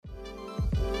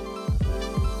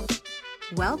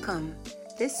Welcome.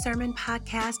 This sermon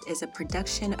podcast is a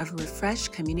production of Refresh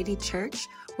Community Church,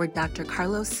 where Dr.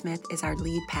 Carlos Smith is our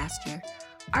lead pastor.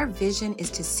 Our vision is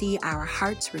to see our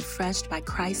hearts refreshed by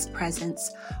Christ's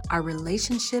presence, our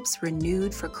relationships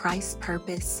renewed for Christ's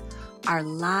purpose, our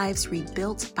lives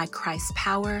rebuilt by Christ's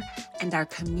power, and our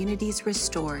communities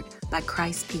restored by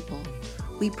Christ's people.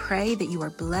 We pray that you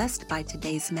are blessed by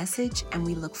today's message, and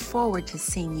we look forward to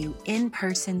seeing you in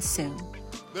person soon.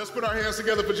 Let's put our hands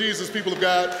together for Jesus, people of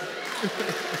God.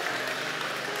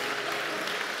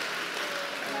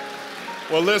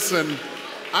 Well, listen,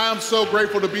 I am so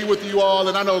grateful to be with you all,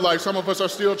 and I know some of us are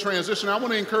still transitioning. I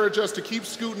want to encourage us to keep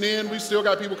scooting in. We still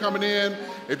got people coming in.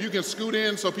 If you can scoot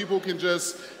in so people can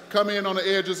just come in on the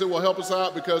edges, it will help us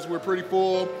out because we're pretty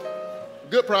full.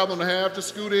 Good problem to have, to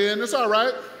scoot in. It's all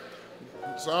right.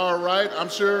 It's all right. I'm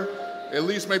sure at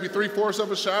least maybe 3/4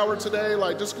 of a shower today.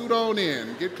 Just scoot on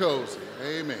in, get cozy.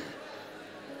 Amen.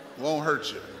 Won't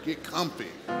hurt you. Get comfy.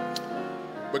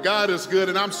 But God is good,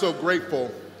 and I'm so grateful.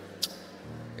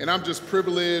 And I'm just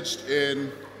privileged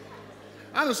and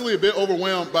honestly a bit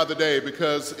overwhelmed by the day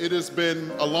because it has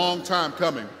been a long time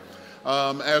coming.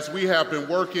 As we have been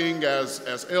working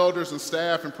as elders and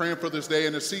staff and praying for this day,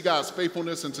 and to see God's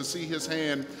faithfulness and to see his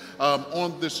hand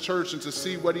on this church and to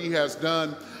see what he has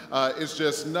done is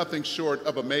just nothing short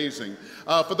of amazing.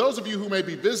 For those of you who may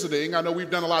be visiting, I know we've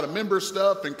done a lot of member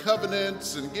stuff and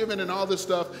covenants and giving and all this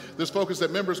stuff that's focused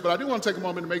at members, but I do want to take a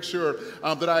moment to make sure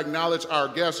that I acknowledge our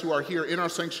guests who are here in our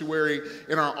sanctuary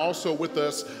and are also with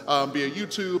us via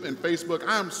YouTube and Facebook.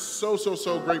 I'm so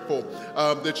grateful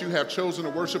that you have chosen to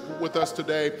worship with us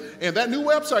today. And that new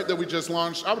website that we just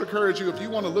launched, I would encourage you, if you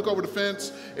want to look over the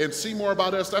fence and see more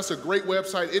about us, that's a great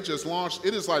website. It just launched.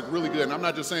 It is really good. And I'm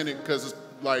not just saying it because it's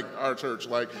our church.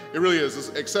 It really is.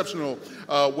 It's exceptional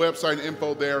website and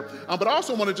info there. But I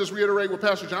also want to just reiterate what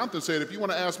Pastor Jonathan said. If you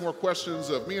want to ask more questions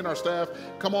of me and our staff,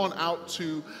 come on out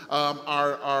to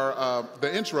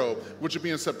the intro, which will be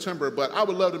in September. But I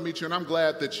would love to meet you, and I'm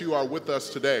glad that you are with us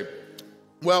today.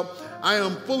 Well, I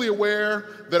am fully aware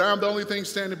that I'm the only thing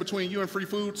standing between you and free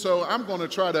food, so I'm going to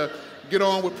try to get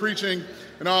on with preaching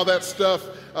and all that stuff.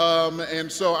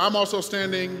 And so I'm also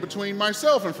standing between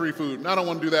myself and free food, and I don't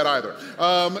want to do that either.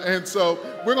 And so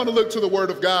we're going to look to the Word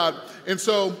of God. And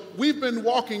so we've been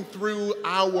walking through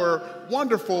our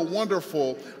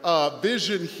wonderful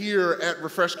vision here at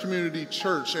Refresh Community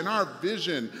Church. And our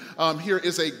vision here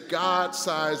is a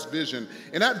God-sized vision.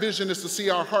 And that vision is to see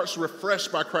our hearts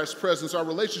refreshed by Christ's presence, our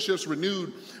relationships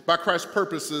renewed by Christ's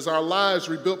purposes, our lives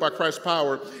rebuilt by Christ's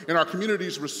power, and our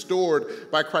communities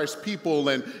restored by Christ's people.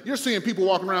 And you're seeing people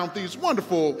walking around with these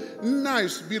wonderful,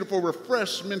 nice, beautiful,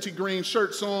 refreshed minty green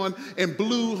shirts on and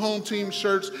blue home team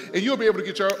shirts. And you'll be able to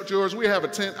get yours. We have a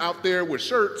tent out there with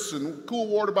shirts and cool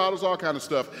water bottles, all kind of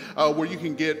stuff, where you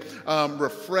can get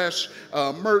refresh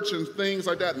merch and things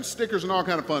like that, and stickers and all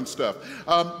kind of fun stuff.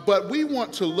 But we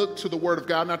want to look to the Word of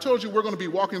God. And I told you we're going to be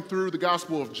walking through the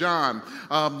Gospel of John,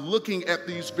 looking at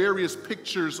these various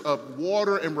pictures of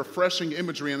water and refreshing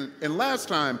imagery. And last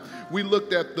time we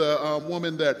looked at the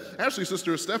woman that actually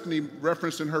Sister Stephanie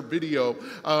referenced in her video,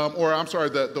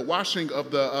 the washing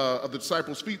of the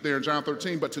disciples' feet there in John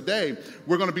 13. But today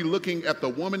we're going to be looking at the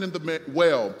woman at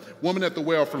the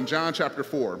well from John chapter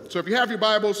 4. So if you have your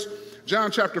Bibles,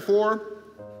 John chapter 4,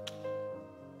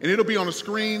 and it'll be on the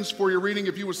screens for your reading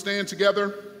if you would stand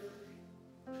together.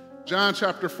 John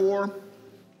chapter 4.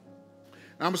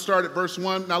 I'm going to start at verse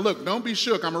 1. Now look, don't be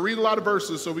shook. I'm going to read a lot of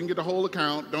verses so we can get the whole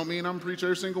account. Don't mean I'm going to preach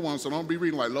every single one, so don't be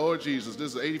reading Lord Jesus,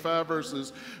 this is 85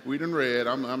 verses we done read.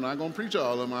 I'm not going to preach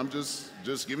all of them. I'm just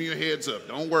giving you a heads up.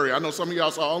 Don't worry. I know some of y'all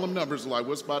saw all them numbers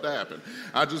what's about to happen.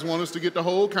 I just want us to get the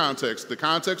whole context. The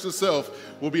context itself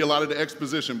will be a lot of the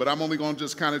exposition, but I'm only going to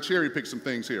just kind of cherry pick some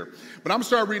things here. But I'm going to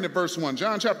start reading at verse 1.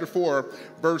 John chapter 4,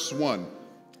 verse 1.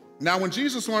 Now, when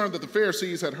Jesus learned that the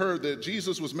Pharisees had heard that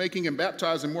Jesus was making and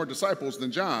baptizing more disciples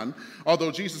than John,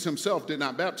 although Jesus himself did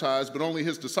not baptize, but only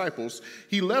his disciples,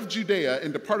 he left Judea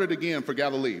and departed again for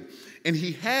Galilee. And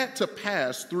he had to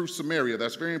pass through Samaria.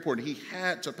 That's very important. He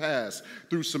had to pass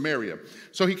through Samaria.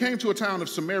 So he came to a town of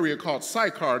Samaria called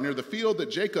Sychar, near the field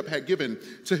that Jacob had given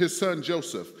to his son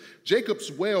Joseph.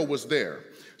 Jacob's well was there.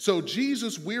 So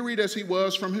Jesus, wearied as he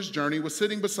was from his journey, was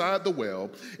sitting beside the well.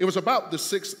 It was about the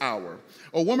 6th hour.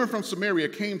 A woman from Samaria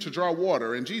came to draw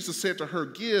water, and Jesus said to her,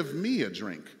 "Give me a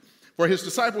drink." For his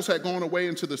disciples had gone away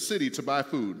into the city to buy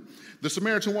food. The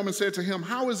Samaritan woman said to him,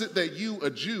 "How is it that you, a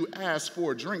Jew, ask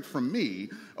for a drink from me,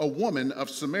 a woman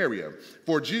of Samaria?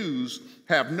 For Jews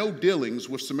have no dealings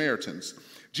with Samaritans."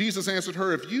 Jesus answered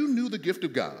her, "If you knew the gift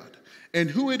of God And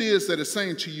who it is that is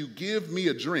saying to you, give me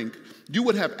a drink, you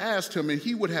would have asked him, and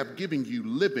he would have given you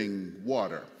living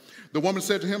water. The woman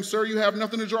said to him, sir, you have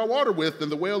nothing to draw water with,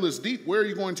 and the well is deep. Where are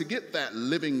you going to get that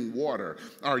living water?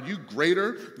 Are you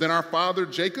greater than our father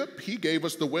Jacob? He gave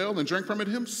us the well and drank from it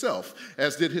himself,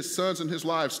 as did his sons and his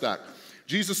livestock.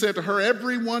 Jesus said to her,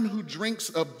 everyone who drinks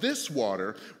of this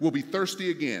water will be thirsty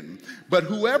again. But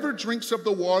whoever drinks of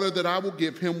the water that I will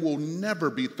give him will never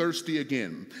be thirsty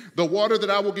again. The water that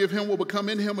I will give him will become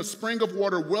in him a spring of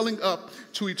water welling up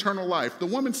to eternal life. The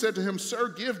woman said to him, sir,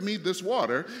 give me this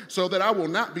water so that I will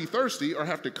not be thirsty or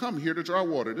have to come here to draw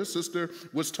water. This sister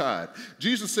was tied.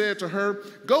 Jesus said to her,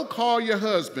 go call your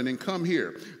husband and come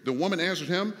here. The woman answered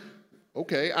him,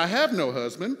 okay, I have no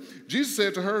husband. Jesus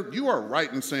said to her, you are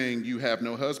right in saying you have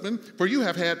no husband, for you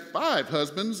have had 5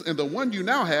 husbands, and the one you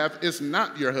now have is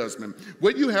not your husband.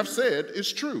 What you have said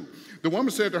is true. The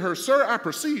woman said to her, sir, I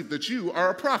perceive that you are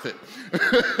a prophet.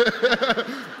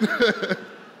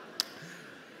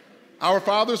 Our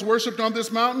fathers worshipped on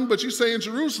this mountain, but you say in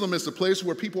Jerusalem is the place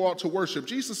where people ought to worship.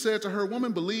 Jesus said to her,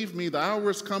 woman, believe me, the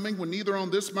hour is coming when neither on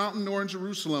this mountain nor in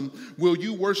Jerusalem will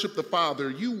you worship the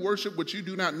Father. You worship what you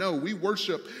do not know. We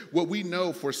worship what we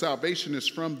know, for salvation is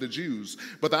from the Jews.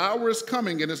 But the hour is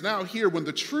coming and is now here when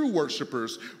the true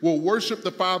worshipers will worship the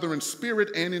Father in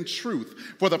spirit and in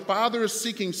truth. For the Father is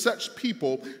seeking such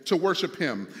people to worship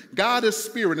him. God is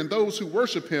spirit, and those who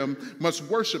worship him must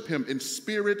worship him in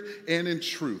spirit and in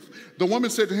truth. The woman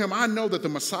said to him, I know that the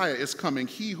Messiah is coming,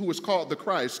 he who is called the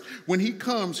Christ. When he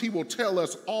comes, he will tell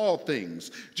us all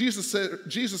things. Jesus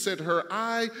said to her,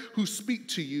 I who speak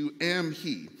to you am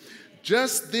he.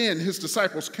 Just then his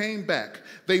disciples came back.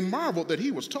 They marveled that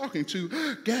he was talking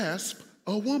to, gasp,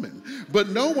 a woman. But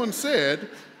no one said,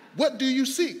 what do you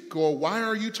seek? Or why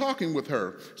are you talking with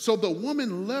her? So the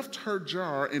woman left her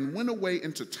jar and went away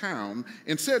into town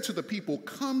and said to the people,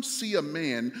 come see a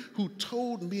man who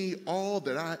told me all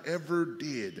that I ever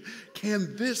did.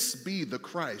 Can this be the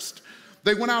Christ?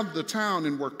 They went out of the town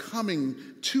and were coming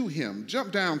to him.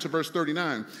 Jump down to verse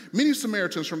 39. Many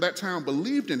Samaritans from that town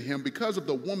believed in him because of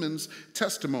the woman's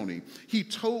testimony. He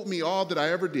told me all that I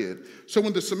ever did. So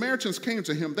when the Samaritans came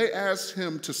to him, they asked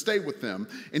him to stay with them,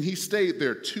 and he stayed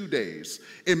there 2 days.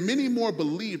 And many more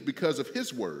believed because of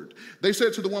his word. They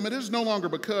said to the woman, it is no longer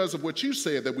because of what you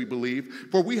said that we believe,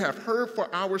 for we have heard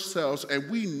for ourselves, and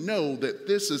we know that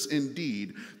this is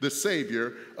indeed the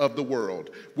Savior of the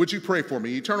world. Would you pray for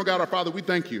me? Eternal God, our Father, we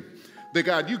thank you that,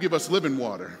 God, you give us living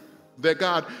water. That,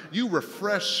 God, you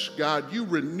refresh, God, you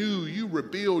renew, you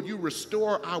rebuild, you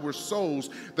restore our souls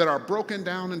that are broken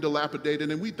down and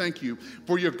dilapidated. And we thank you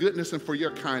for your goodness and for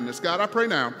your kindness. God, I pray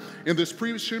now in this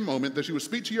preaching moment that you would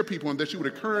speak to your people and that you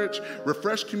would encourage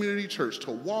Refresh Community Church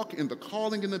to walk in the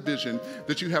calling and the vision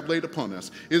that you have laid upon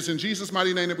us. It is in Jesus'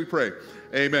 mighty name that we pray.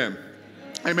 Amen.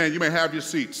 Amen. You may have your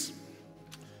seats.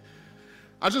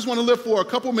 I just want to live for a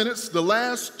couple minutes, the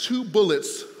last 2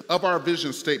 bullets of our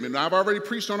vision statement. Now, I've already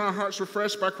preached on our hearts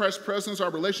refreshed by Christ's presence, our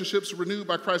relationships renewed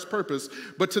by Christ's purpose.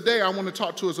 But today I want to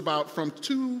talk to us about, from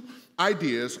 2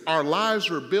 ideas, our lives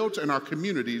rebuilt and our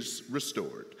communities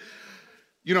restored.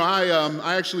 You know,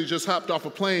 I actually just hopped off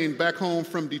a plane back home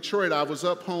from Detroit. I was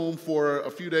up home for a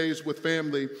few days with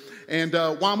family. And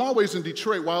while I'm always in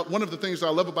Detroit, one of the things I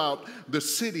love about the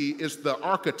city is the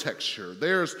architecture.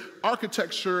 There's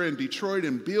architecture in Detroit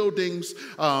and buildings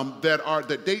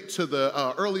that date to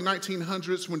the early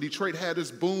 1900s when Detroit had its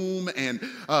boom and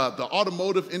the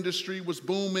automotive industry was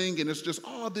booming. And it's just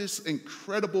all this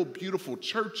incredible, beautiful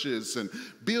churches and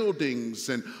buildings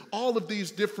and all of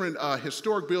these different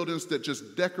historic buildings that just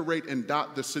decorate and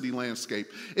dot the city landscape.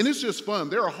 And it's just fun.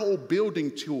 There are whole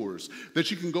building tours that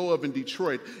you can go up in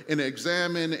Detroit and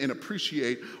examine and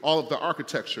appreciate all of the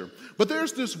architecture. But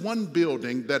there's this one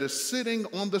building that is sitting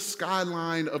on the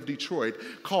skyline of Detroit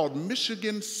called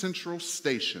Michigan Central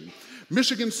Station.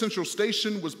 Michigan Central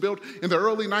Station was built in the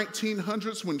early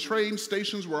 1900s when train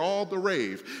stations were all the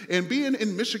rave. And being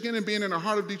in Michigan and being in the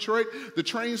heart of Detroit, the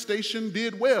train station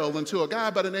did well until a guy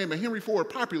by the name of Henry Ford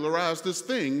popularized this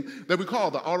thing that we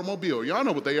call the automobile. Y'all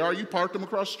know what they are. You parked them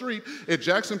across the street at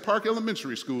Jackson Park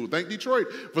Elementary School. Thank Detroit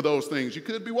for those things. You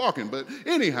could be walking. But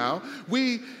anyhow,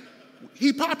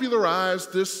 he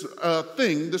popularized this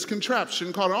this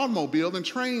contraption called an automobile, and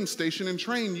train station and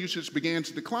train usage began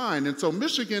to decline. And so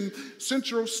Michigan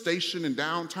Central Station in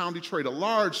downtown Detroit, a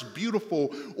large,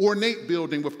 beautiful, ornate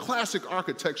building with classic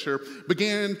architecture,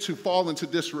 began to fall into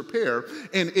disrepair.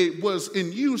 And it was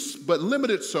in use, but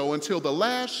limited so until the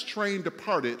last train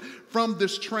departed from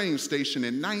this train station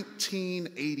in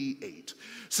 1988.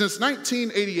 Since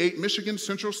 1988, Michigan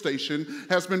Central Station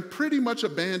has been pretty much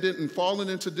abandoned and fallen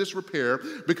into disrepair disrepair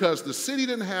because the city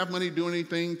didn't have money to do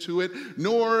anything to it,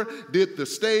 nor did the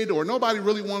state, or nobody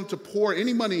really wanted to pour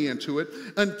any money into it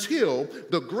until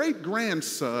the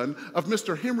great-grandson of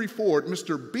Mr. Henry Ford,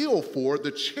 Mr. Bill Ford,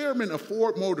 the chairman of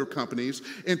Ford Motor Companies,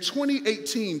 in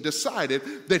 2018 decided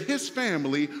that his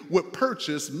family would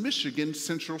purchase Michigan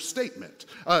Central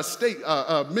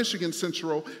Michigan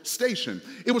Central Station.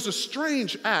 It was a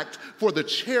strange act for the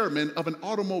chairman of an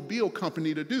automobile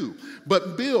company to do.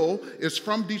 But Bill is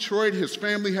from Detroit. His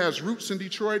family has roots in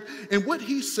Detroit. And what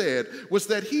he said was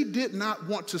that he did not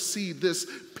want to see this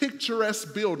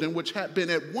picturesque building, which had been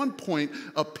at one point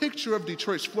a picture of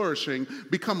Detroit's flourishing,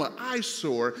 become an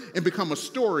eyesore and become a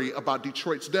story about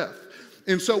Detroit's death.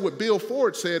 And so what Bill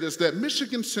Ford said is that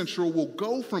Michigan Central will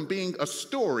go from being a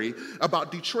story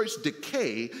about Detroit's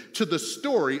decay to the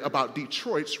story about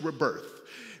Detroit's rebirth.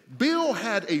 Bill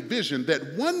had a vision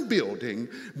that one building,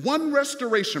 one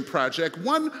restoration project,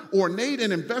 one ornate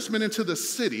and investment into the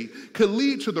city could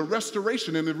lead to the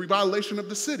restoration and the revitalization of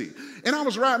the city. And I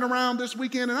was riding around this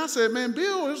weekend and I said, man,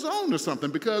 Bill is on to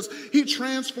something because he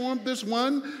transformed this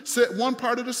one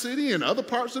part of the city, and other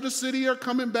parts of the city are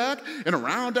coming back, and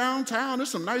around downtown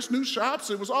there's some nice new shops.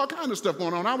 It was all kind of stuff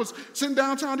going on. I was sitting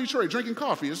downtown Detroit drinking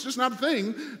coffee. It's just not a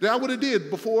thing that I would have did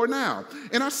before now.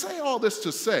 And I say all this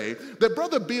to say that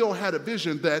Brother Bill had a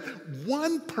vision that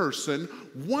one person,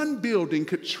 one building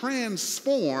could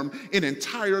transform an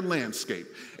entire landscape.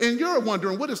 And you're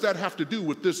wondering, what does that have to do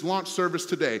with this launch service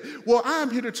today? Well,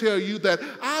 I'm here to tell you that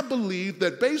I believe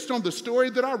that based on the story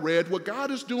that I read, what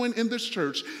God is doing in this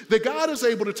church, that God is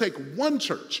able to take one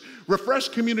church, Refresh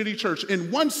Community Church, in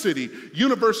one city,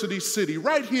 University City,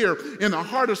 right here in the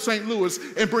heart of St. Louis,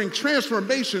 and bring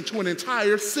transformation to an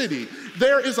entire city.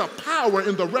 There is a power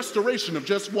in the restoration of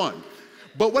just one.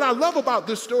 But what I love about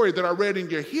this story that I read in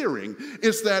your hearing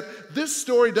is that this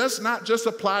story does not just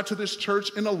apply to this church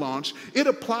in a launch, it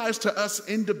applies to us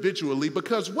individually,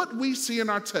 because what we see in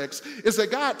our text is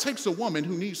that God takes a woman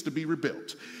who needs to be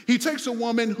rebuilt. He takes a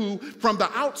woman who, from the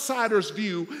outsider's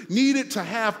view, needed to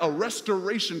have a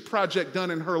restoration project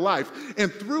done in her life.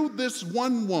 And through this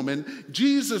one woman,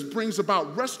 Jesus brings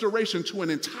about restoration to an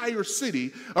entire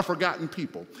city of forgotten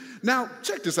people. Now,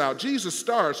 check this out. Jesus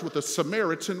starts with a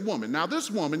Samaritan woman. Now,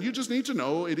 this woman, you just need to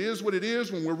know, it is what it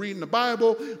is when we're reading the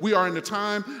Bible. We are in a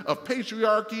time of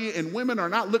patriarchy, and women are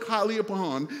not looked highly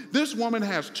upon. This woman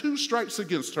has two stripes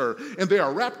against her, and they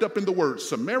are wrapped up in the word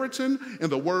Samaritan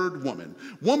and the word woman.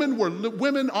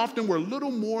 Women often were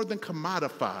little more than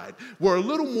commodified, were a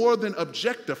little more than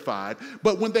objectified,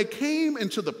 but when they came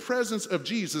into the presence of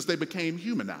Jesus, they became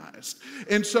humanized.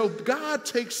 And so God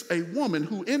takes a woman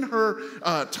who in her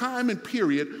time and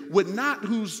period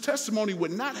whose testimony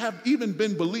would not have even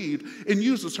been believed, and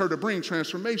uses her to bring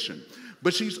transformation.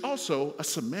 But she's also a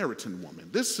Samaritan woman.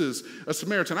 This is a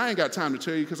Samaritan. I ain't got time to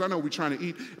tell you because I know we're trying to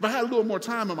eat. If I had a little more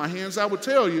time on my hands, I would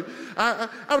tell you. I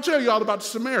would tell you all about the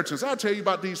Samaritans. I'll tell you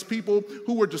about these people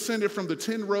who were descended from the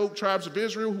 10 rogue tribes of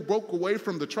Israel, who broke away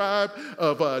from the tribe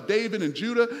of David and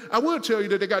Judah. I will tell you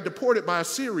that they got deported by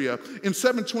Assyria in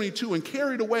 722 and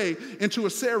carried away into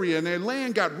Assyria, and their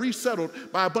land got resettled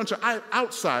by a bunch of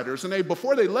outsiders. And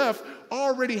before they left,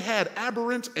 already had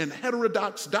aberrant and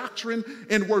heterodox doctrine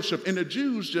and worship, and the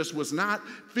Jews just was not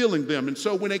feeling them. And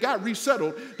so when they got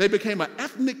resettled, they became an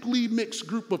ethnically mixed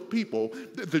group of people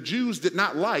that the Jews did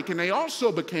not like, and they also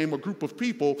became a group of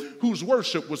people whose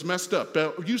worship was messed up.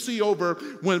 You see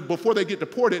before they get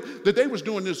deported, that they was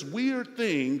doing this weird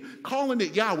thing, calling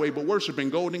it Yahweh, but worshiping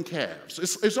golden calves.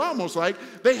 It's almost like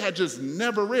they had just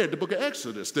never read the book of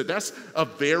Exodus, that's a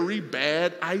very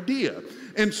bad idea.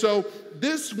 And so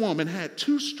this woman had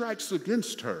two strikes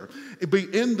against her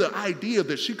in the idea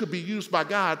that she could be used by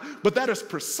God, but that is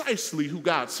precisely who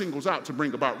God singles out to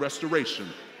bring about restoration.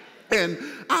 And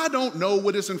I don't know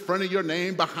what is in front of your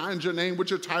name, behind your name, what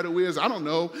your title is. I don't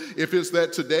know if it's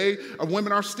that today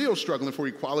women are still struggling for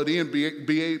equality and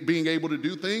being able to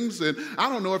do things. And I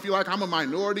don't know if you're like, I'm a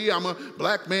minority, I'm a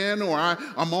black man, or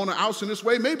I'm on the outs in this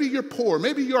way. Maybe you're poor.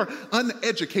 Maybe you're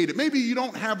uneducated. Maybe you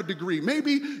don't have a degree.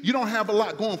 Maybe you don't have a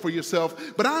lot going for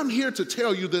yourself. But I'm here to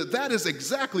tell you that that is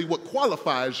exactly what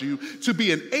qualifies you to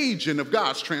be an agent of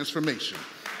God's transformation.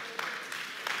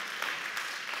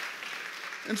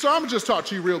 And so I'm going to just talk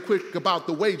to you real quick about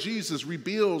the way Jesus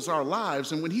rebuilds our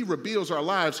lives. And when he rebuilds our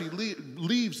lives, he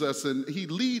leads us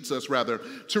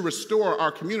to restore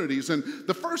our communities. And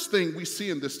the first thing we see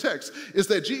in this text is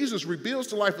that Jesus rebuilds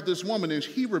the life of this woman, and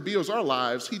he rebuilds our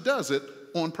lives. He does it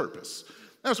on purpose.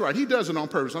 That's right, he does it on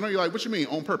purpose. I know you're like, what you mean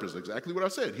on purpose? Exactly what I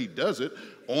said. He does it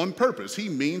on purpose. He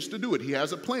means to do it. He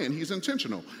has a plan. He's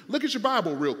intentional. Look at your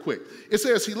Bible real quick. It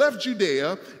says he left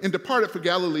Judea and departed for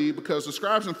Galilee because the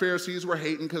scribes and Pharisees were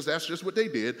hating because that's just what they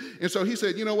did. And so he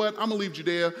said, you know what? I'm going to leave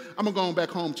Judea. I'm going to go on back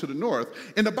home to the north.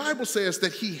 And the Bible says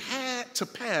that he had to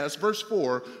pass, verse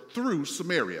 4, through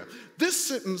Samaria. This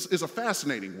sentence is a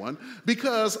fascinating one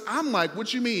because I'm like,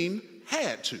 what you mean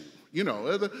had to? You know,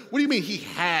 what do you mean he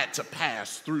had to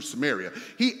pass through Samaria?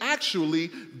 He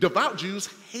actually, devout Jews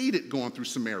hated going through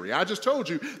Samaria. I just told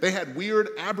you they had weird,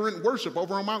 aberrant worship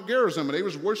over on Mount Gerizim, and they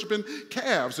was worshiping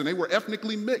calves, and they were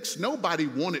ethnically mixed. Nobody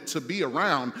wanted to be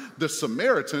around the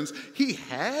Samaritans. He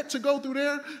had to go through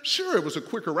there. Sure, it was a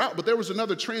quicker route, but there was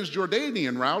another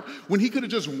Transjordanian route when he could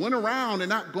have just went around and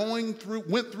not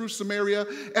went through Samaria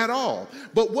at all.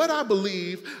 But what I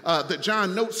believe that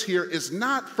John notes here is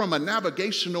not from a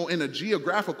navigational and a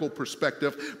geographical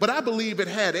perspective, but I believe it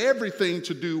had everything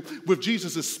to do with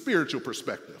Jesus' spiritual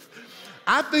perspective.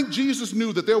 I think Jesus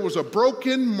knew that there was a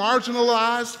broken,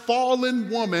 marginalized, fallen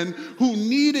woman who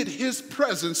needed his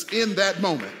presence in that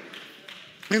moment.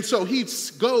 And so he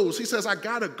says, I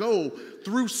gotta go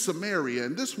through Samaria.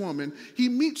 And this woman, he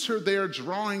meets her there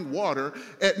drawing water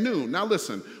at noon. Now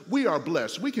listen, we are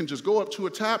blessed. We can just go up to a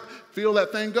tap, fill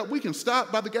that thing up. We can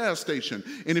stop by the gas station.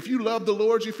 And if you love the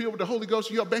Lord, you feel with the Holy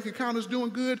Ghost, your bank account is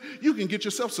doing good, you can get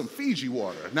yourself some Fiji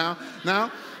water. Now,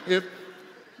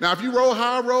 if you roll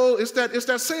high roll, it's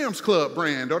that Sam's Club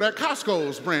brand or that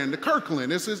Costco's brand, the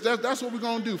Kirkland. That's what we're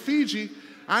gonna do. Fiji,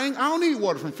 I don't need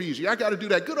water from Fiji. I got to do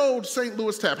that good old St.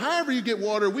 Louis tap. However you get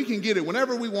water, we can get it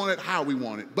whenever we want it, how we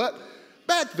want it. But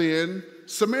back then,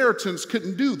 Samaritans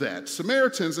couldn't do that.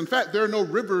 Samaritans, in fact, there are no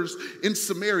rivers in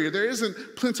Samaria. There isn't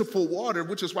plentiful water,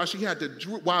 which is why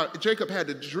Jacob had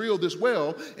to drill this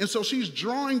well. And so she's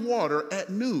drawing water at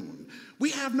noon.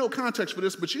 We have no context for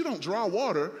this, but you don't draw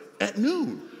water at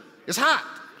noon. It's hot.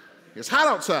 It's hot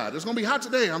outside. It's going to be hot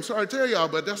today. I'm sorry to tell y'all,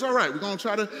 but that's all right. We're going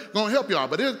to help y'all.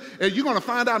 But you're going to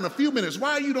find out in a few minutes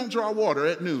why you don't draw water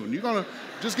at noon. You're going to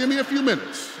just give me a few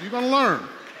minutes. You're going to learn.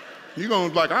 You're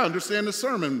going to I understand this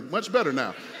sermon much better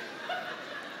now.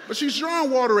 But she's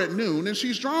drawing water at noon, and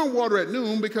she's drawing water at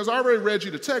noon because I already read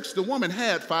you the text. The woman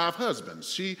had 5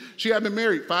 husbands. She had been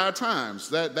married 5 times.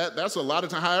 That's a lot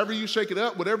of time. However you shake it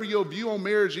up, whatever your view on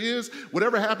marriage is,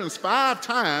 whatever happens 5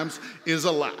 times is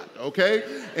a lot, okay?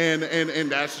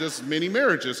 And that's just many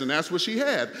marriages, and that's what she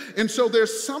had. And so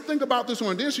there's something about this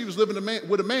one. Then she was living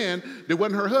with a man that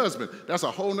wasn't her husband. That's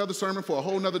a whole nother sermon for a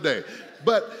whole nother day.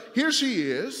 But here she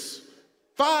is,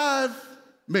 5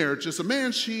 marriages, a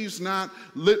man she's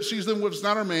living with is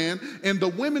not her man, and the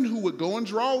women who would go and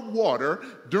draw water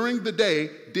during the day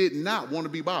did not want to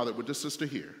be bothered with this sister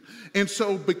here. And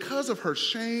so because of her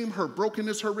shame, her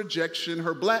brokenness, her rejection,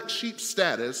 her black sheep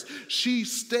status, she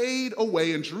stayed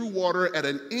away and drew water at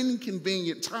an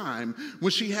inconvenient time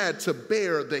when she had to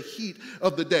bear the heat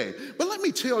of the day. But let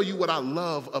me tell you what I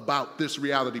love about this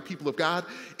reality, people of God.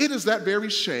 It is that very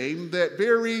shame, that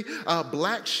very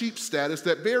black sheep status,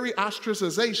 that very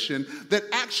ostracization that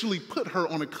actually put her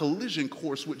on a collision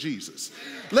course with Jesus.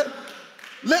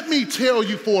 Let me tell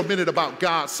you for a minute about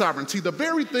God's sovereignty. The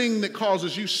very thing that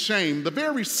causes you shame, the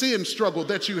very sin struggle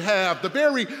that you have, the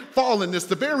very fallenness,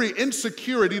 the very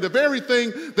insecurity, the very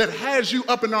thing that has you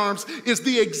up in arms is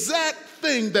the exact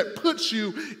thing that puts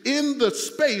you in the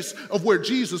space of where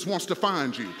Jesus wants to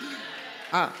find you.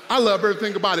 I love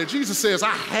everything about it. Jesus says, I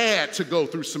had to go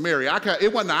through Samaria.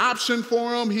 It wasn't an option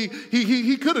for him.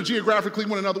 He could have geographically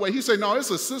went another way. He said, no, it's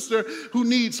a sister who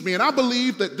needs me. And I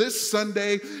believe that this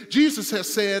Sunday, Jesus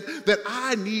has said that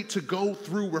I need to go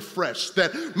through refreshed,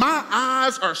 that my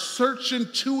eyes are searching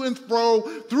to and fro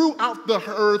throughout the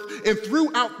earth and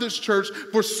throughout this church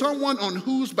for someone on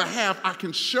whose behalf I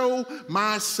can show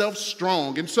myself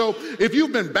strong. And so if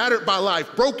you've been battered by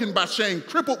life, broken by shame,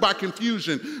 crippled by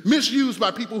confusion, misused by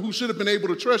people who should have been able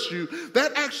to trust you,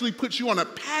 that actually puts you on a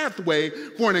pathway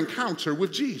for an encounter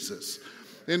with Jesus.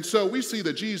 And so we see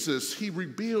that Jesus, he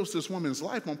rebuilds this woman's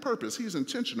life on purpose. He's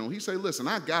intentional. He say, listen,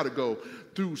 I got to go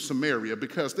through Samaria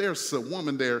because there's a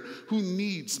woman there who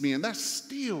needs me. And that's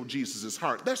still Jesus'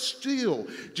 heart. That's still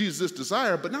Jesus'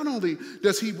 desire. But not only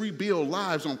does he rebuild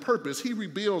lives on purpose, he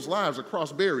rebuilds lives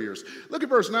across barriers. Look at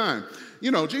verse 9.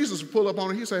 You know, Jesus would pull up on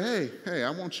her. He say, hey, I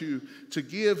want you to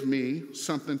give me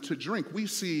something to drink. We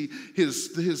see his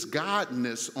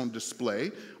godness on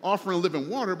display, offering living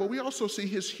water, but we also see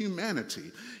his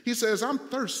humanity. He says, I'm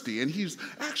thirsty, and he's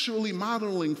actually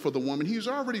modeling for the woman. He's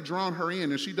already drawn her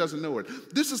in, and she doesn't know it.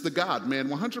 This is the God-man,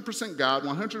 100% God,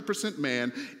 100%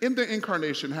 man, in the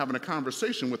incarnation having a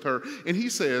conversation with her, and he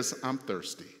says, I'm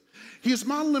thirsty. He's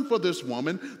modeling for this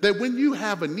woman that when you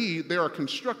have a need, there are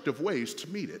constructive ways to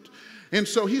meet it. And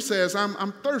so he says,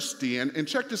 I'm thirsty, and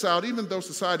check this out, even though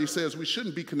society says we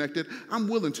shouldn't be connected, I'm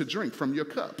willing to drink from your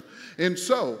cup. And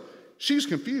so she's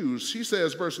confused. She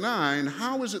says, verse 9,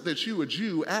 how is it that you, a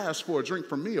Jew, ask for a drink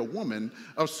from me, a woman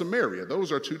of Samaria?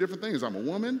 Those are two different things. I'm a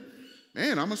woman,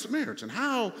 and I'm a Samaritan.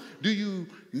 How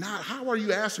are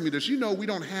you asking me this? You know we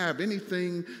don't have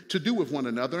anything to do with one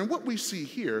another. And what we see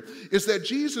here is that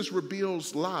Jesus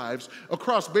reveals lives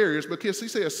across barriers because he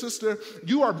says, sister,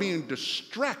 you are being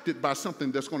distracted by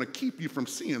something that's going to keep you from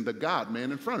seeing the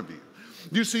God-man in front of you.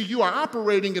 You see, you are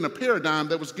operating in a paradigm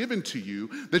that was given to you,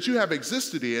 that you have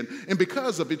existed in, and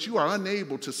because of it, you are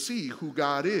unable to see who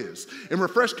God is. In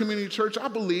Refresh Community Church, I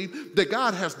believe that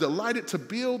God has delighted to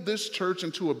build this church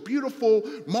into a beautiful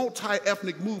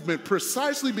multi-ethnic movement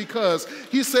precisely because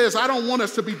he says, I don't want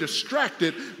us to be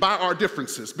distracted by our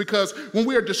differences, because when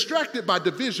we are distracted by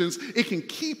divisions, it can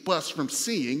keep us from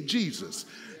seeing Jesus.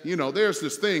 You know, there's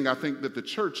this thing I think that the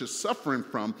church is suffering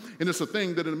from, and it's a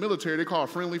thing that in the military they call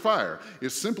friendly fire.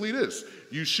 It's simply this.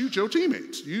 You shoot your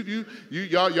teammates.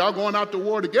 Y'all going out to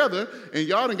war together, and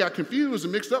y'all done got confused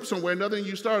and mixed up somewhere or another, and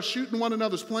you start shooting one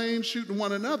another's planes, shooting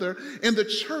one another. In the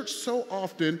church, so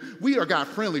often, we are got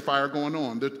friendly fire going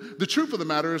on. The truth of the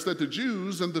matter is that the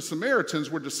Jews and the Samaritans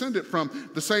were descended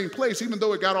from the same place, even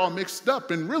though it got all mixed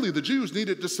up, and really the Jews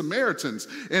needed the Samaritans.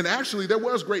 And actually, there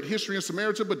was great history in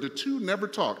Samaritan, but the two never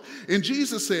talked. And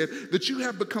Jesus said that you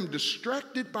have become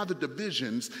distracted by the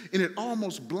divisions, and it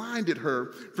almost blinded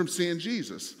her from seeing Jesus.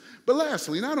 But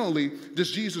lastly, not only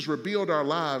does Jesus rebuild our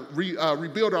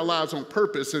lives on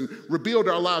purpose and rebuild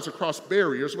our lives across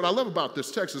barriers, what I love about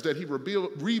this text is that he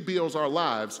rebuilds our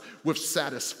lives with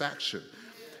satisfaction.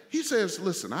 He says,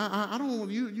 listen, I don't,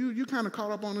 you kind of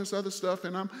caught up on this other stuff,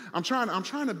 and I'm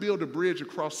trying to build a bridge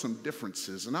across some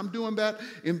differences, and I'm doing that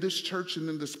in this church and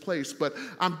in this place, but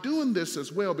I'm doing this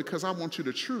as well because I want you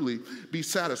to truly be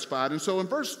satisfied. And so in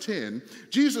verse 10,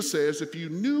 Jesus says, if you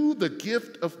knew the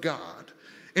gift of God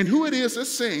and who it is that's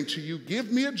saying to you,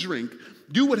 give me a drink,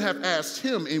 you would have asked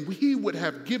him, and he would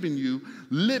have given you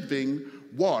living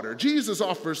water. Jesus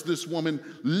offers this woman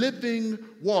living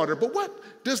water. But what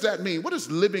does that mean? What does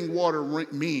living water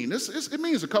mean? It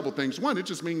means a couple things. One, it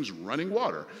just means running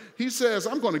water. He says,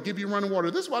 I'm going to give you running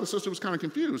water. This is why the sister was kind of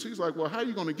confused. He's like, well, how are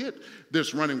you going to get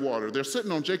this running water? They're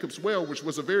sitting on Jacob's well, which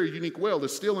was a very unique well.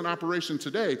 It's still in operation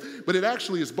today, but it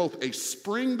actually is both a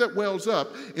spring that wells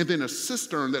up and then a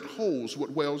cistern that holds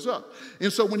what wells up.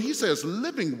 And so when he says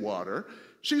living water,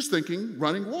 she's thinking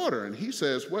running water, and he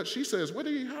says, what? She says,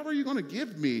 how are you going to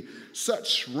give me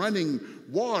such running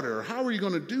water? How are you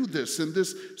going to do this in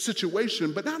this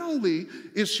situation? But not only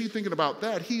is she thinking about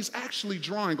that, he's actually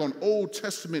drawing on Old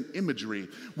Testament imagery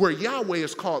where Yahweh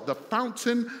is called the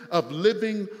fountain of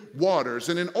living waters.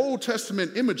 And in Old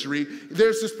Testament imagery,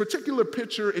 there's this particular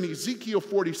picture in Ezekiel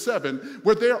 47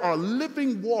 where there are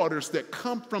living waters that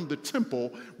come from the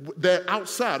temple that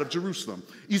outside of Jerusalem.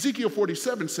 Ezekiel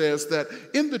 47 says that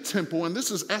in the temple, and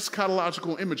this is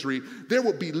eschatological imagery, there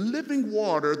will be living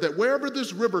water that wherever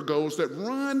this river goes that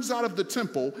runs out of the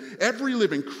temple, every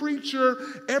living creature,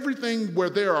 everything where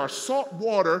there are salt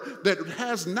water that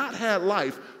has not had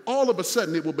life, all of a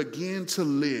sudden it will begin to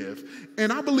live.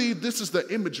 And I believe this is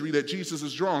the imagery that Jesus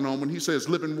is drawing on when he says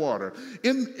living water.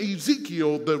 In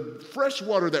Ezekiel, the fresh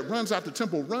water that runs out the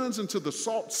temple runs into the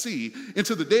salt sea,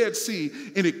 into the Dead Sea,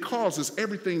 and it causes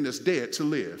everything that's dead to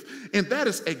live. And that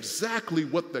is exactly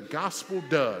what the gospel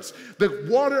does. The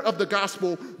water of the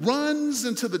gospel runs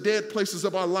into the dead places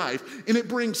of our life, and it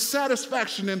brings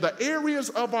satisfaction in the areas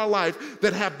of our life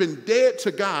that have been dead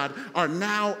to God are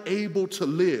now able to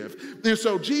live. And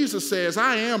so Jesus says,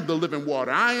 I am the living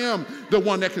water. I am the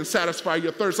one that can satisfy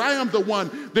your thirst. I am the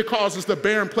one that causes the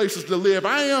barren places to live.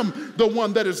 I am the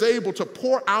one that is able to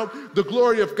pour out the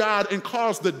glory of God and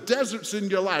cause the deserts in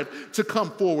your life to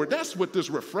come forward. That's what this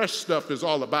refresh stuff is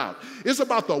all about. It's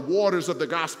about the waters of the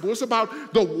gospel. It's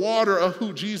about the water of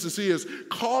who Jesus is,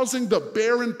 causing the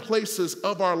barren places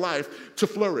of our life to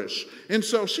flourish. And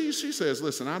so she says,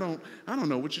 listen, I don't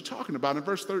know what you're talking about. In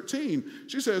verse 13,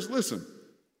 she says, listen,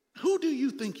 who do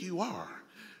you think you are?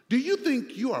 Do you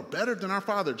think you are better than our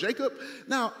father Jacob?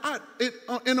 Now,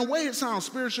 in a way it sounds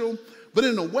spiritual, but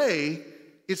in a way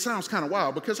it sounds kind of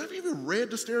wild, because have you ever read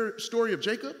the story of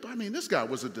Jacob? I mean, this guy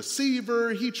was a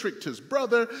deceiver. He tricked his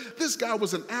brother. This guy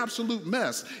was an absolute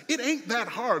mess. It ain't that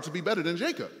hard to be better than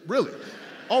Jacob, really,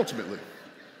 ultimately.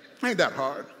 Ain't that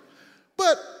hard.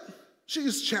 But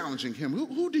She's challenging him.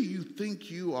 Who do you think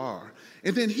you are?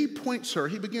 And then he points her.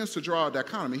 He begins to draw a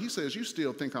dichotomy. He says, you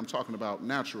still think I'm talking about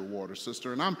natural water,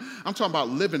 sister, and I'm talking about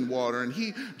living water. And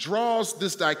he draws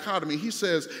this dichotomy. He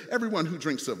says, everyone who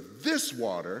drinks of this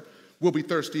water will be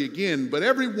thirsty again, but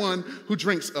everyone who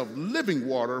drinks of living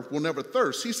water will never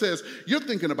thirst. He says, you're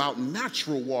thinking about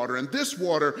natural water, and this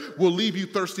water will leave you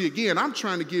thirsty again. I'm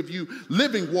trying to give you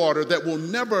living water that will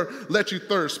never let you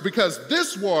thirst, because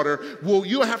this water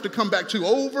you'll have to come back to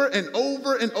over and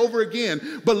over and over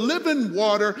again. But living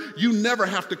water, you never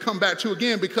have to come back to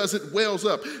again, because it wells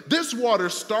up. This water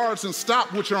starts and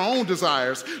stops with your own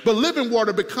desires, but living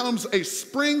water becomes a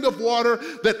spring of water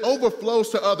that overflows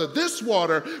to others. This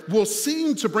water will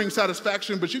seem to bring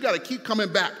satisfaction, but you got to keep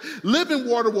coming back. Living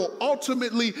water will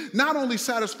ultimately not only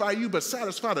satisfy you, but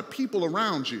satisfy the people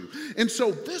around you. And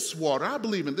so this water, I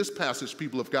believe in this passage,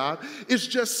 people of God, is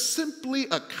just simply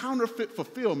a counterfeit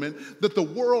fulfillment that the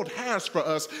world has for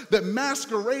us that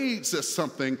masquerades as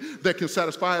something that can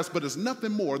satisfy us, but is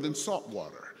nothing more than salt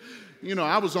water. You know,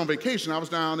 I was on vacation. I was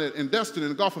down in Destin in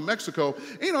the Gulf of Mexico.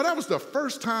 And, you know, that was the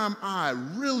first time I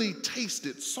really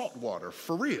tasted salt water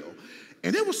for real.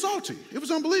 And it was salty. It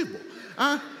was unbelievable.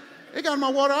 It got in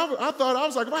my water. I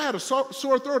was like, if I had a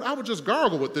sore throat, I would just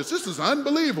gargle with this. This is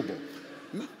unbelievable.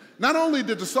 Not only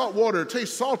did the salt water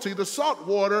taste salty, the salt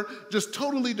water just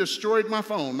totally destroyed my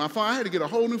phone. I had to get a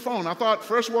whole new phone. I thought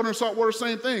fresh water and salt water,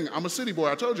 same thing. I'm a city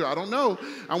boy. I told you, I don't know.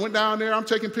 I went down there, I'm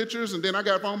taking pictures, and then I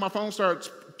got my phone started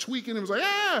tweaking. It was like,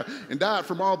 and died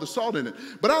from all the salt in it.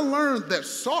 But I learned that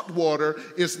salt water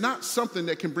is not something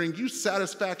that can bring you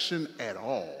satisfaction at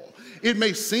all. It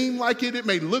may seem like it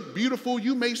may look beautiful,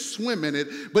 you may swim in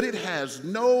it, but it has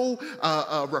no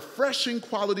refreshing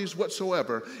qualities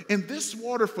whatsoever. And this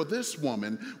water for this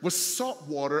woman was salt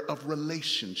water of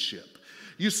relationship.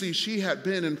 You see, she had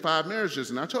been in 5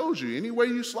 marriages, and I told you, any way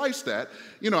you slice that,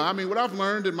 what I've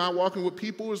learned in my walking with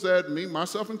people is that,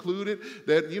 myself included,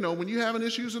 that, when you're having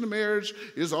issues in a marriage,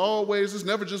 it's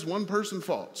never just one person's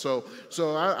fault. So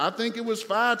I think it was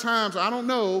 5 times. I don't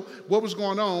know what was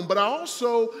going on, but I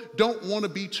also don't want to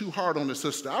be too hard on the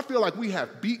sister. I feel like we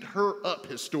have beat her up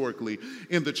historically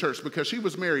in the church because she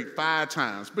was married 5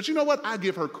 times. But you know what? I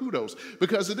give her kudos,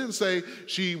 because it didn't say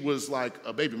she was like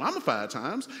a baby mama 5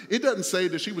 times. It doesn't say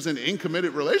that she was in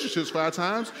incommitted relationships 5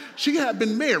 times. She had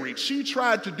been married. She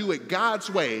tried to do it God's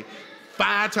way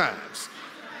 5 times.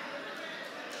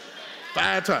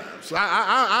 5 times.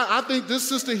 I think this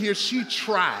sister here, she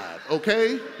tried,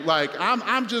 okay? Like,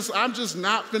 I'm just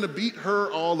not finna beat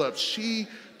her all up. She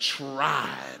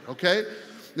tried, okay?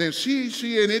 Then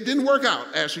and it didn't work out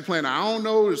as she planned. I don't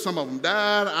know if some of them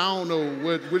died. I don't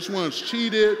know which ones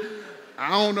cheated. I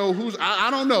don't know I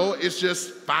don't know. It's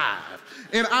just 5.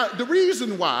 And the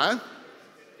reason why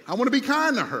I want to be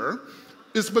kind to her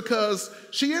is because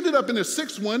she ended up in the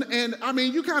 6th one, and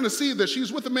you kind of see that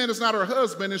she's with a man that's not her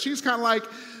husband, and she's kind of like,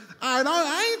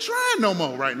 I ain't trying no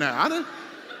more right now.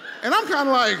 And I'm kind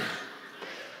of like,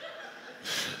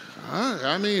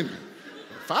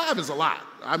 5 is a lot.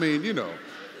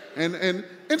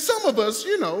 And some of us,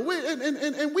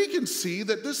 we can see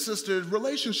that this sister's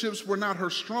relationships were not her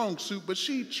strong suit, but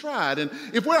she tried. And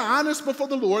if we're honest before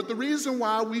the Lord, the reason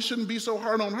why we shouldn't be so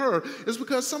hard on her is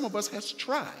because some of us has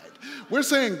tried. We're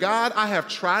saying, God, I have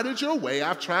tried it your way.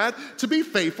 I've tried to be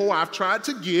faithful. I've tried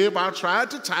to give. I've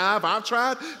tried to tithe. I've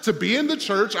tried to be in the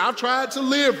church. I've tried to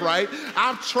live right.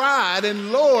 I've tried,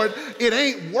 and Lord, it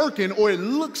ain't working, or it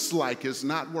looks like it's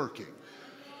not working.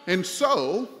 And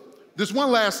so, this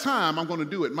one last time, I'm going to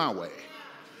do it my way.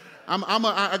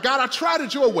 God, I tried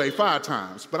it your way 5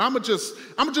 times, but I'm gonna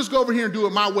just go over here and do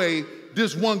it my way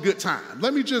this one good time.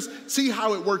 Let me just see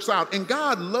how it works out. And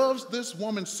God loves this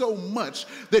woman so much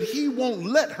that he won't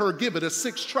let her give it a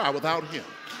 6th try without him.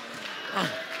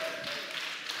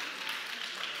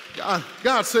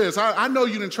 God says, I know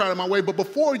you didn't try it my way, but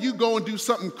before you go and do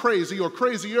something crazy or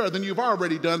crazier than you've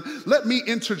already done, let me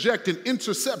interject and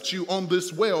intercept you on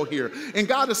this well here. And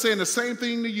God is saying the same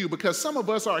thing to you, because some of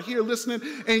us are here listening,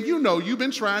 and you've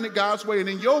been trying it God's way, and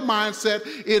in your mindset,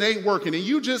 it ain't working, and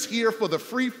you just here for the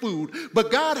free food. But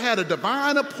God had a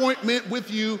divine appointment with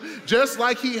you, just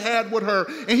like he had with her.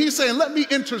 And he's saying, let me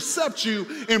intercept you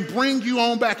and bring you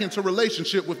on back into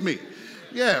relationship with me.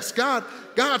 Yes, God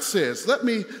says, let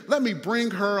me bring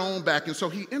her on back. And so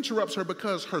he interrupts her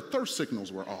because her thirst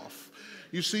signals were off.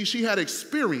 You see, she had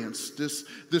experienced this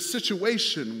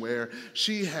situation where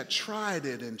she had tried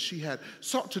it and she had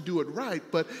sought to do it right,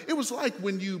 but it was like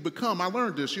when you I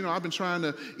learned this, I've been trying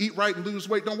to eat right and lose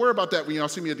weight. Don't worry about that when y'all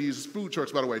see me at these food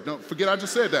trucks, by the way. Don't forget I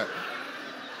just said that.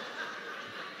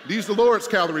 These are the Lord's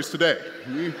calories today.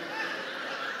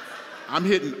 I'm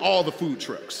hitting all the food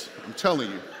trucks. I'm telling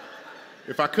you.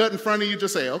 If I cut in front of you,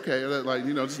 just say, okay, like,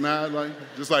 you know,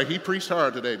 just like he preached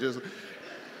hard today.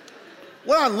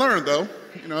 What I learned though,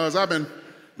 you know, as I've been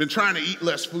trying to eat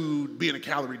less food, be in a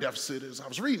calorie deficit, is I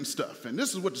was reading stuff, and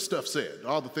this is what the stuff said.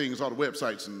 All the things, all the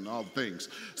websites and all the things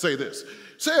say this. It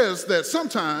says that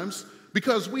sometimes,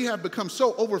 because we have become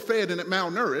so overfed and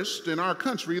malnourished in our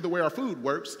country, the way our food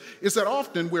works, is that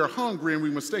often we're hungry and we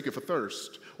mistake it for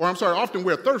thirst. Often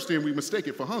we're thirsty and we mistake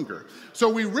it for hunger. So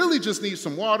we really just need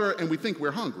some water and we think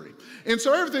we're hungry. And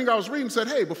so everything I was reading said,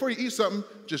 hey, before you eat something,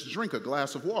 just drink a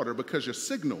glass of water because your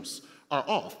signals are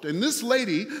off. And this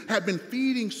lady had been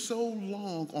feeding so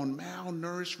long on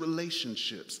malnourished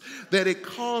relationships that it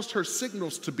caused her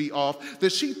signals to be off,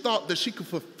 that she thought that she could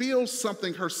fulfill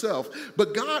something herself.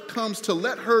 But God comes to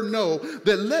let her know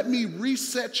that let me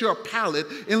reset your palate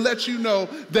and let you know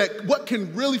that what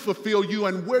can really fulfill you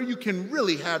and where you can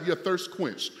really have your thirst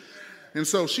quenched. And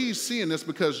so she's seeing this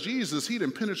because Jesus, he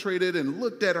done penetrated and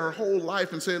looked at her whole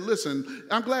life and said, listen,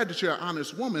 I'm glad that you're an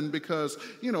honest woman because,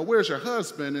 you know, where's your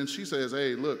husband? And she says,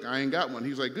 hey, look, I ain't got one.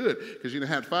 He's like, good, because you done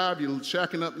had 5, you're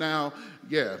shacking up now.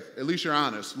 Yeah, at least you're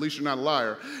honest. At least you're not a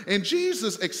liar. And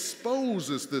Jesus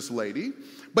exposes this lady,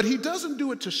 but he doesn't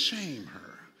do it to shame her.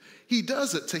 He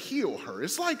does it to heal her.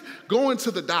 It's like going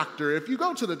to the doctor. If you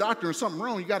go to the doctor and something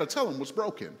wrong, you got to tell him what's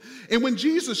broken. And when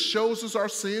Jesus shows us our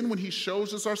sin, when he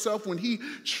shows us ourselves, when he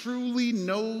truly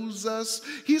knows us,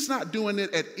 he's not doing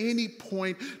it at any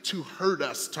point to hurt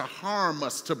us, to harm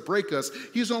us, to break us.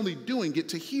 He's only doing it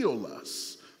to heal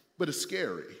us. But it's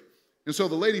scary. And so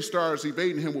the lady starts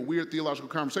evading him with weird theological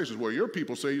conversations. Well, your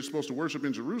people say you're supposed to worship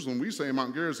in Jerusalem. We say in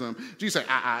Mount Gerizim. Jesus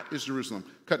say, it's Jerusalem.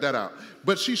 Cut that out.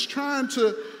 But she's trying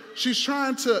to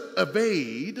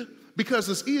evade because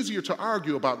it's easier to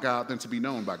argue about God than to be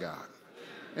known by God.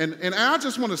 And I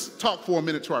just want to talk for a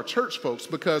minute to our church folks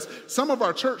because some of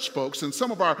our church folks and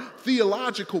some of our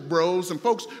theological bros and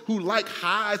folks who like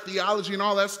high theology and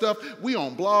all that stuff, we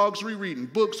on blogs, we reading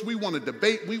books, we want to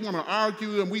debate, we want to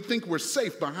argue, and we think we're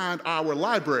safe behind our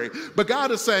library. But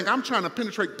God is saying, I'm trying to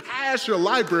penetrate past your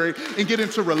library and get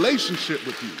into relationship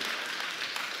with you.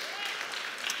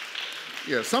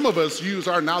 Yeah, some of us use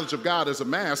our knowledge of God as a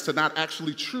mask to not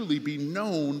actually truly be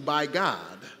known by God.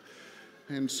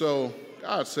 And so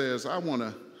God says, I want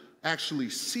to actually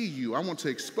see you. I want to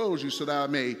expose you so that I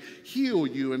may heal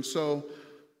you. And so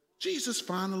Jesus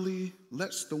finally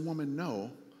lets the woman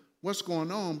know what's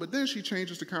going on, but then she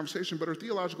changes the conversation, but her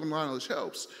theological knowledge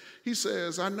helps. He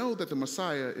says, I know that the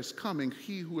Messiah is coming,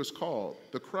 he who is called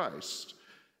the Christ.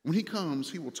 When he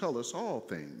comes, he will tell us all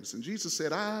things. And Jesus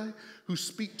said, I who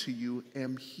speak to you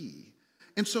am he.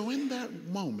 And so in that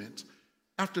moment,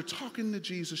 after talking to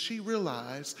Jesus, she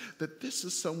realized that this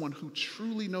is someone who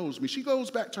truly knows me. She goes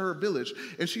back to her village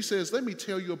and she says, let me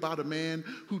tell you about a man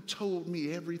who told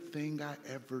me everything I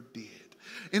ever did.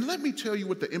 And let me tell you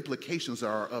what the implications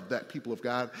are of that, people of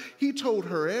God. He told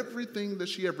her everything that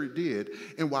she ever did,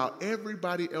 and while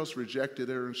everybody else rejected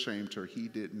her and shamed her, he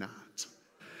did not.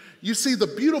 You see, the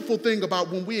beautiful thing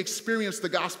about when we experience the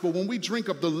gospel, when we drink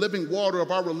of the living water of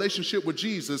our relationship with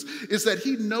Jesus, is that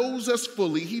he knows us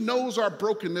fully. He knows our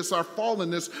brokenness, our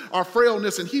fallenness, our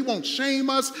frailness, and he won't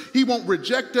shame us. He won't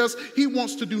reject us. He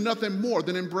wants to do nothing more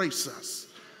than embrace us.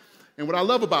 And what I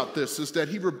love about this is that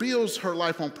he rebuilds her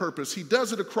life on purpose. He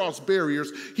does it across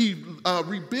barriers. He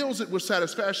rebuilds it with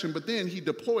satisfaction, but then he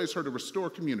deploys her to restore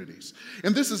communities.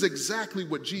 And this is exactly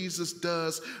what Jesus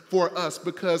does for us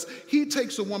because he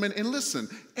takes a woman, and listen,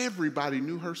 everybody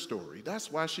knew her story.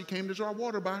 That's why she came to draw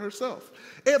water by herself.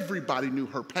 Everybody knew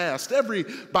her past.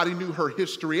 Everybody knew her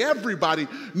history. Everybody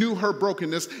knew her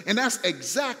brokenness. And that's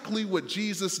exactly what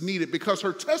Jesus needed because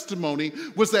her testimony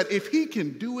was that if he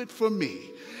can do it for me,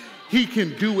 he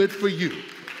can do it for you.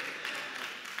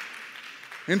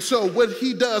 And so what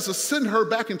he does is send her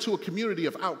back into a community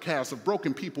of outcasts, of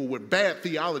broken people with bad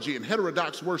theology and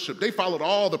heterodox worship. They followed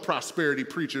all the prosperity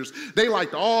preachers. They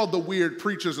liked all the weird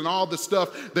preachers and all the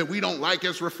stuff that we don't like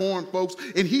as Reformed folks.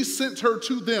 And he sent her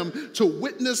to them to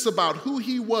witness about who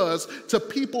he was to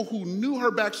people who knew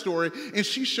her backstory, and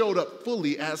she showed up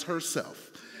fully as herself.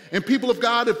 And people of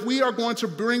God, if we are going to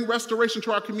bring restoration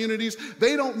to our communities,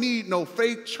 they don't need no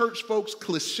fake church folks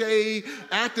cliche,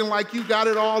 acting like you got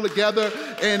it all together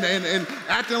and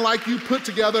acting like you put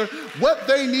together. What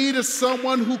they need is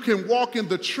someone who can walk in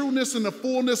the trueness and the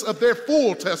fullness of their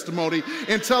full testimony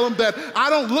and tell them that I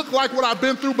don't look like what I've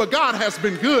been through, but God has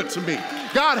been good to me.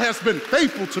 God has been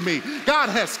faithful to me. God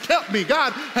has kept me.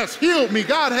 God has healed me.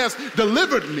 God has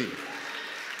delivered me.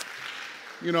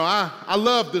 You know, I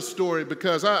love this story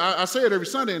because I say it every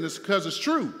Sunday, and it's because it's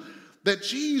true. that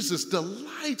Jesus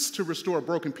delights to restore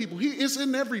broken people. He is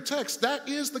in every text. That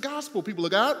is the gospel, people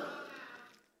of God.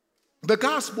 The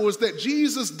gospel is that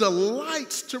Jesus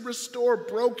delights to restore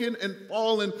broken and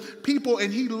fallen people,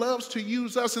 and he loves to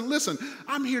use us. And listen,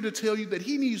 I'm here to tell you that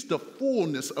he needs the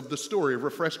fullness of the story of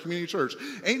Refresh Community Church.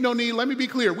 Ain't no need, let me be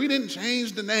clear, we didn't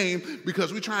change the name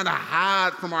because we're trying to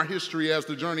hide from our history as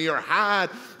the journey or hide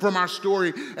from our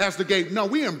story as the gate. No,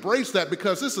 we embrace that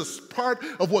because this is part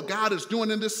of what God is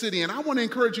doing in this city. And I want to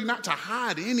encourage you not to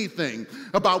hide anything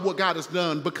about what God has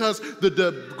done, because the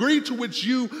degree to which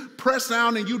you press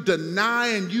down and you deny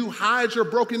and you hide your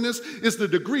brokenness is the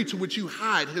degree to which you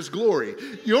hide his glory.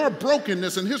 Your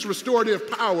brokenness and his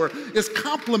restorative power is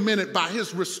complemented by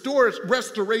his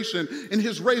restoration and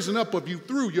his raising up of you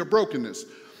through your brokenness.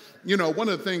 You know, one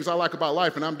of the things I like about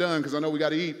life, and I'm done because I know we got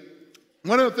to eat.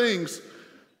 One of the things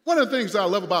that I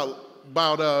love about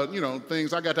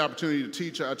things. I got the opportunity to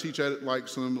teach. I teach at like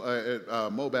some at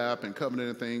MOBAP and Covenant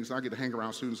and things. And I get to hang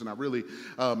around students, and I really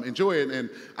enjoy it. And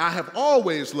I have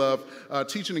always loved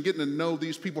teaching and getting to know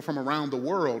these people from around the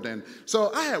world. And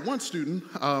so I had one student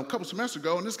a couple semesters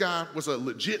ago, and this guy was a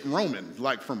legit Roman,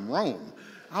 like from Rome.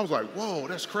 I was like, whoa,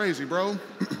 that's crazy, bro.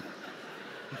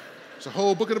 It's a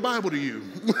whole book of the Bible to you.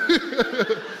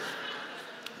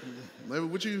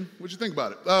 What you think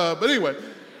about it? But anyway.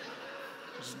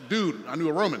 Dude, I knew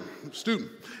a Roman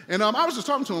student. And I was just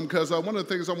talking to him because one of the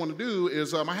things I want to do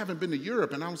is I haven't been to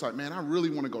Europe. And I was like, man, I really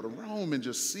want to go to Rome and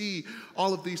just see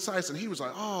all of these sites. And he was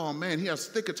like, oh, man, he has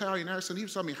thick Italian accent. He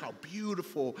was telling me how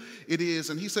beautiful it is.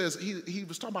 And he says, he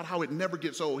was talking about how it never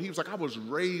gets old. He was like, I was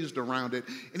raised around it,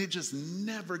 and it just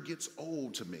never gets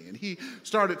old to me. And he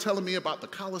started telling me about the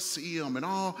Colosseum and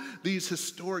all these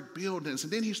historic buildings.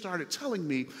 And then he started telling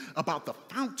me about the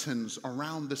fountains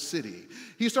around the city.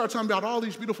 He started telling me about all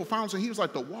these beautiful fountains. And he was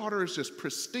like, the water is just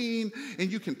pristine,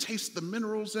 and you can taste the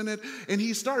minerals in it. And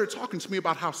he started talking to me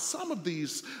about how some of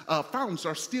these fountains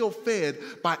are still fed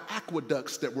by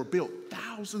aqueducts that were built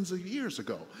thousands of years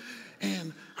ago.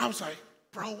 And I was like,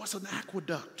 bro, what's an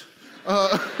aqueduct?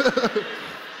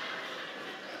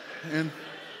 And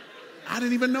I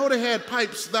didn't even know they had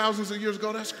pipes thousands of years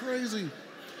ago. That's crazy.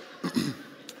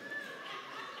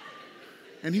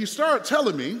 And he started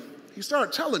telling me,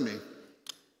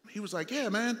 he was like, yeah,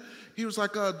 man. He was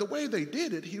like, the way they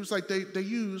did it, he was like, they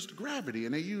used gravity,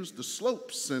 and they used the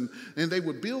slopes, and they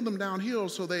would build them downhill,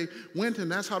 so they went, and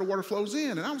that's how the water flows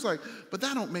in. And I was like, but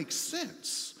that don't make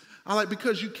sense.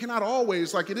 Because you cannot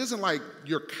always, it isn't like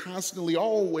you're constantly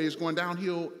always going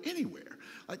downhill anywhere.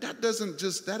 That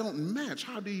don't match.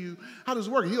 How does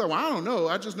it work? And he's like, well, I don't know.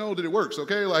 I just know that it works,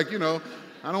 okay?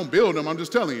 I don't build them. I'm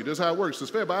just telling you. This is how it works.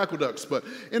 It's fed by aqueducts. But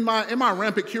in my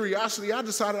rampant curiosity, I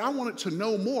decided I wanted to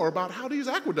know more about how these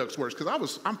aqueducts work,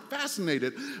 because I'm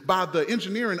fascinated by the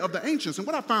engineering of the ancients. And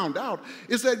what I found out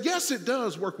is that, yes, it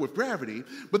does work with gravity,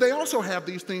 but they also have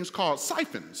these things called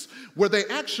siphons, where they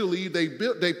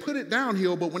put it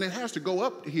downhill, but when it has to go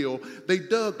uphill, they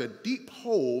dug a deep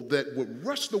hole that would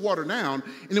rush the water down,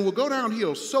 and it would go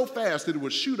downhill so fast that it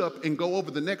would shoot up and go over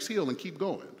the next hill and keep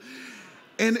going.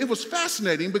 And it was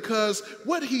fascinating because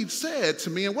what he said to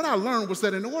me and what I learned was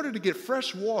that in order to get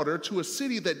fresh water to a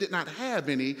city that did not have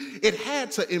any, it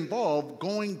had to involve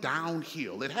going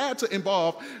downhill. It had to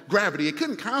involve gravity. It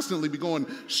couldn't constantly be going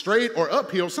straight or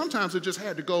uphill. Sometimes it just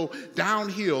had to go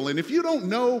downhill. And if you don't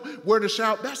know where to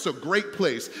shout, that's a great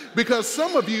place, because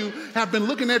some of you have been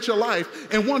looking at your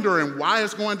life and wondering why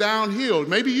it's going downhill.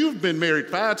 Maybe you've been married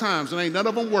 5 times and ain't none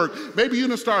of them worked. Maybe you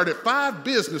done started 5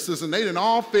 businesses and they done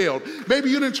all failed.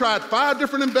 Maybe you done tried 5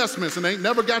 different investments and ain't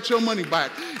never got your money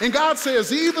back. And God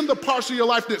says even the parts of your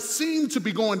life that seem to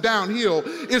be going downhill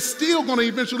is still going to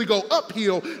eventually go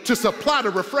uphill to supply the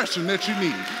refreshing that you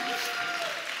need.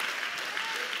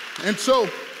 And so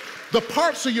the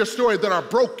parts of your story that are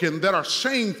broken, that are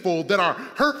shameful, that are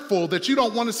hurtful, that you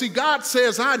don't want to see, God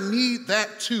says, I need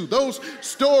that too. Those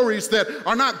stories that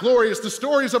are not glorious, the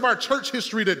stories of our church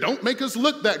history that don't make us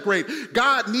look that great,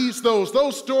 God needs those.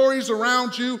 Those stories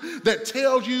around you that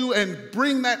tell you and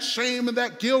bring that shame and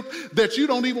that guilt that you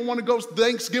don't even want to go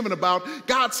Thanksgiving about.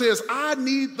 God says, I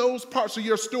need those parts of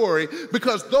your story,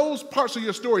 because those parts of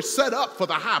your story set up for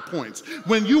the high points,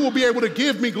 when you will be able to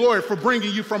give me glory for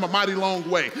bringing you from a mighty long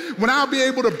way. When I'll be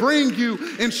able to bring you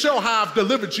and show how I've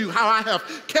delivered you, how I have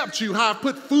kept you, how I've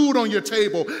put food on your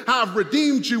table, how I've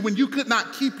redeemed you when you could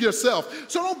not keep yourself.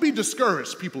 So don't be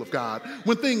discouraged, people of God,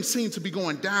 when things seem to be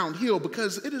going downhill,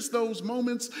 because it is those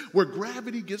moments where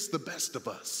gravity gets the best of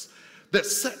us that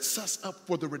sets us up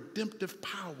for the redemptive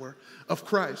power of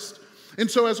Christ. And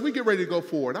so as we get ready to go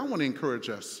forward, I want to encourage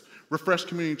us, Refresh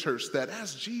Community Church, that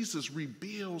as Jesus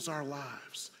rebuilds our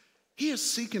lives, He is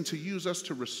seeking to use us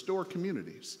to restore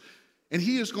communities. And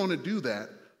he is going to do that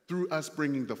through us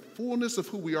bringing the fullness of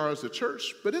who we are as a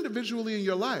church, but individually in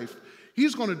your life,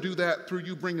 he's going to do that through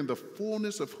you bringing the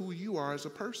fullness of who you are as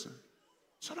a person.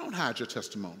 So don't hide your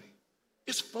testimony.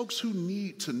 It's folks who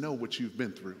need to know what you've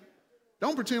been through.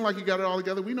 Don't pretend like you got it all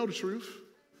together. We know the truth.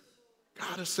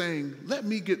 God is saying, let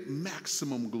me get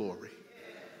maximum glory.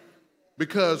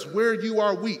 Because where you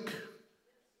are weak,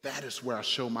 that is where I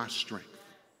show my strength.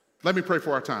 Let me pray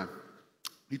for our time.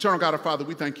 Eternal God, our Father,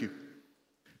 we thank you.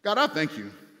 God, I thank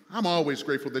you. I'm always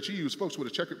grateful that you use folks with a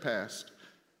checkered past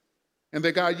and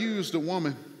that God used a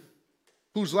woman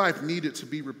whose life needed to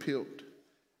be rebuilt.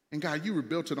 And God, you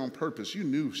rebuilt it on purpose. You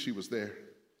knew she was there.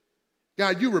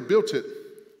 God, you rebuilt it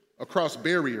across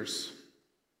barriers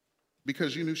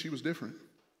because you knew she was different.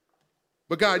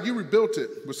 But God, you rebuilt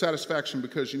it with satisfaction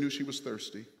because you knew she was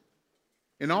thirsty.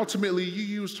 And ultimately, you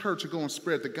used her to go and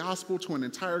spread the gospel to an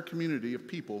entire community of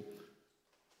people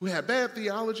who had bad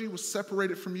theology, was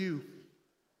separated from you.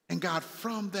 And God,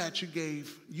 from that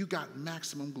you got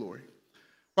maximum glory.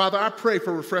 Father, I pray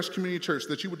for Refresh Community Church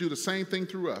that you would do the same thing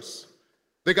through us.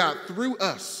 That God, through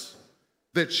us,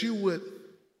 that you would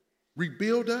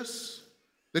rebuild us,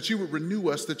 that you would renew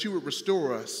us, that you would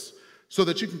restore us, so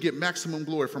that you can get maximum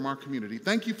glory from our community.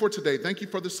 Thank you for today. Thank you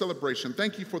for the celebration.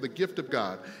 Thank you for the gift of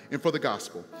God and for the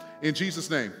gospel. In Jesus'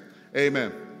 name,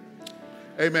 amen.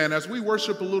 Amen. As we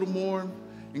worship a little more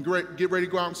and get ready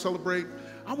to go out and celebrate,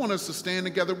 I want us to stand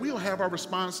together. We'll have our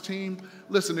response team.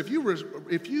 Listen, if you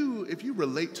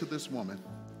relate to this woman,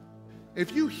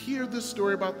 if you hear this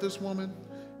story about this woman,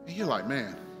 and you're like,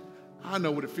 man, I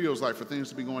know what it feels like for things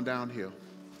to be going downhill.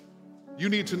 You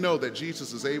need to know that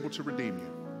Jesus is able to redeem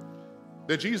you.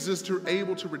 That Jesus is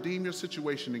able to redeem your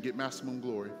situation and get maximum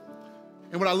glory.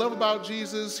 And what I love about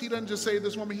Jesus, he doesn't just save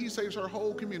this woman, he saves her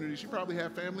whole community. She probably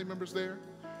had family members there,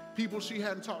 people she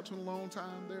hadn't talked to in a long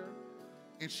time there,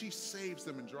 and she saves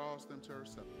them and draws them to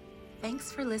herself.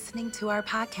 Thanks for listening to our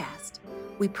podcast.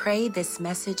 We pray this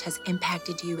message has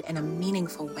impacted you in a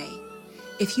meaningful way.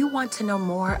 If you want to know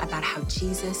more about how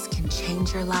Jesus can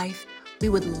change your life, we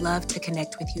would love to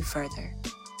connect with you further.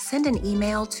 Send an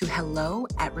email to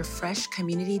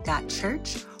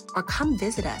hello@refreshcommunity.church or come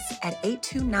visit us at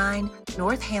 829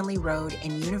 North Hanley Road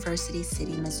in University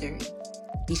City, Missouri.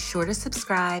 Be sure to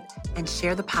subscribe and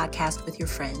share the podcast with your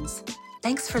friends.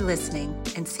 Thanks for listening,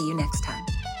 and see you next time.